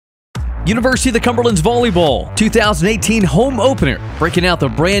University of the Cumberlands Volleyball 2018 home opener, breaking out the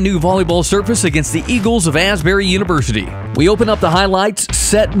brand new volleyball surface against the Eagles of Asbury University. We open up the highlights,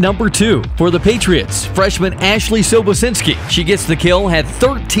 set number 2 for the Patriots. Freshman Ashley Sobocinski, she gets the kill, had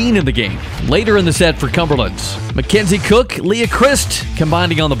 13 in the game. Later in the set for Cumberlands, Mackenzie Cook, Leah Christ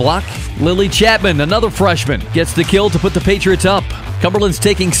combining on the block. Lily Chapman, another freshman, gets the kill to put the Patriots up. Cumberland's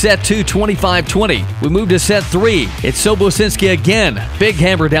taking set 2, 25-20. We move to set 3. It's Sobocinski again. Big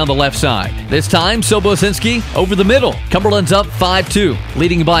hammer down the left side. This time, Sobocinski over the middle. Cumberland's up 5-2.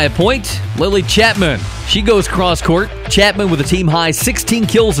 Leading by a point, Lily Chapman. She goes cross court. Chapman with a team-high 16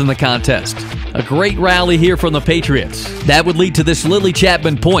 kills in the contest. A great rally here from the Patriots. That would lead to this Lily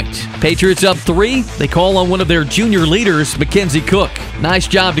Chapman point. Patriots up 3. They call on one of their junior leaders, Mackenzie Cook. Nice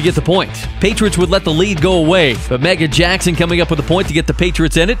job to get the point. Patriots would let the lead go away, but Megan Jackson coming up with a point to get the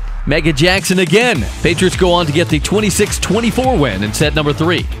Patriots in it. Megan Jackson again. Patriots go on to get the 26-24 win in set number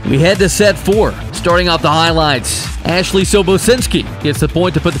 3. We head to set 4. Starting off the highlights, Ashley Sobocinski gets the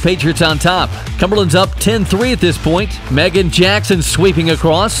point to put the Patriots on top. Cumberland's up 10-3 at this point. Megan Jackson sweeping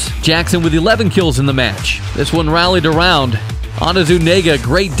across. Jackson with 11 kills in the match. This one rallied around. Anazu Nega,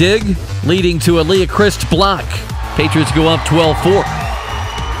 great dig, leading to a Leah Christ block. Patriots go up 12-4.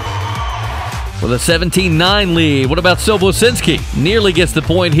 With a 17-9 lead. What about Sobocinski? Nearly gets the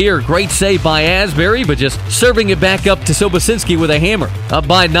point here. Great save by Asbury, but just serving it back up to Sobocinski with a hammer. Up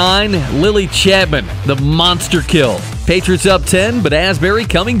by 9, Lily Chapman, the monster kill. Patriots up 10, but Asbury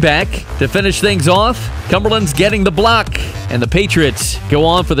coming back to finish things off. Cumberland's getting the block, and the Patriots go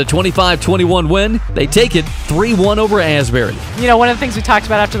on for the 25-21 win. They take it 3-1 over Asbury. You know, one of the things we talked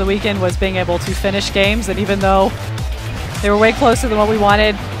about after the weekend was being able to finish games, and even though they were way closer than what we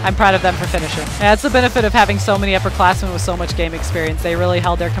wanted, I'm proud of them for finishing. And that's the benefit of having so many upperclassmen with so much game experience. They really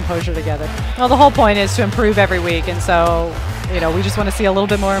held their composure together. Well, the whole point is to improve every week, and so, you know, we just want to see a little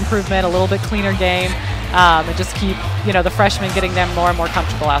bit more improvement, a little bit cleaner game, and just keep, you know, the freshmen getting them more and more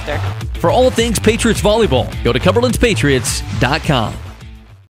comfortable out there. For all things Patriots volleyball, go to CumberlandsPatriots.com.